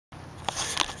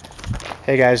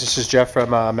Hey guys, this is Jeff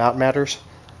from Mountain Matters,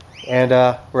 and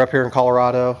we're up here in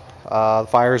Colorado. The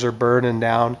fires are burning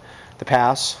down the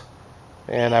pass,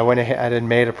 and I went ahead and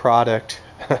made a product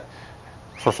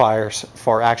for fires,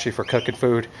 for cooking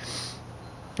food.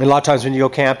 And a lot of times when you go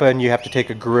camping, you have to take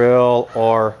a grill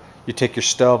or you take your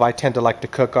stove. I tend to like to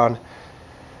cook on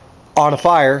a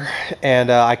fire, and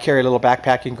I carry a little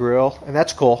backpacking grill, and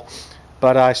that's cool.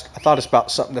 But I thought it's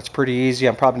about something that's pretty easy.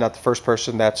 I'm probably not the first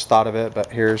person that's thought of it,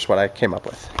 but here's what I came up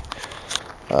with.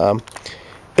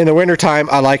 In the wintertime,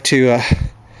 I like to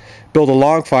build a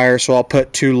log fire, so I'll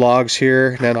put 2 logs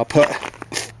here, and then I'll put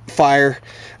fire,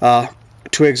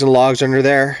 twigs and logs under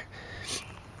there,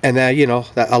 and then, you know,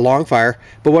 a log fire.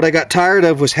 But what I got tired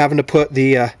of was having to put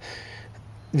the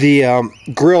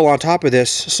grill on top of this.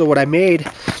 So what I made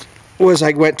was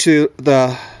I went to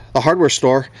the hardware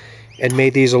store and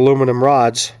made these aluminum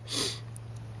rods.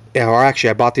 Yeah, or actually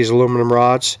I bought these aluminum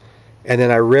rods and then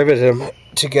I riveted them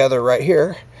together right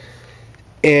here.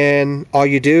 And all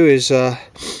you do is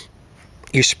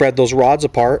you spread those rods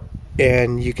apart,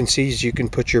 and you can see you can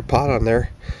put your pot on there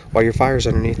while your fire's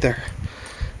underneath there.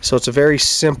 So it's a very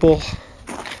simple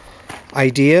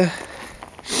idea,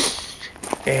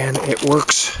 and it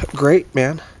works great,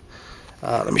 man.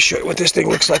 Let me show you what this thing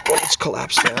looks like when it's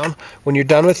collapsed down. When you're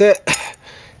done with it,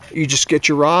 you just get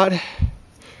your rod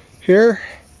here,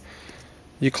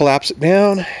 you collapse it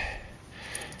down,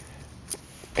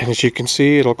 and as you can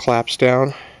see, it'll collapse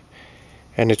down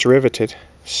and it's riveted.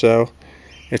 So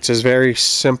it's a very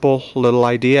simple little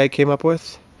idea I came up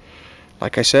with.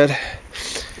 Like I said,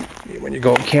 when you're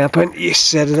going camping, you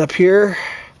set it up here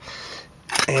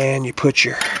and you put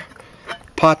your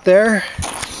pot there,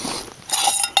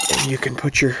 and you can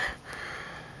put your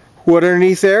wood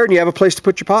underneath there, and you have a place to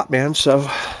put your pot, man. So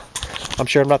I'm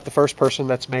sure I'm not the first person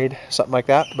that's made something like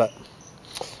that, but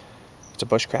it's a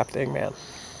bushcraft thing, man.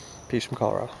 Peace from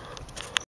Colorado.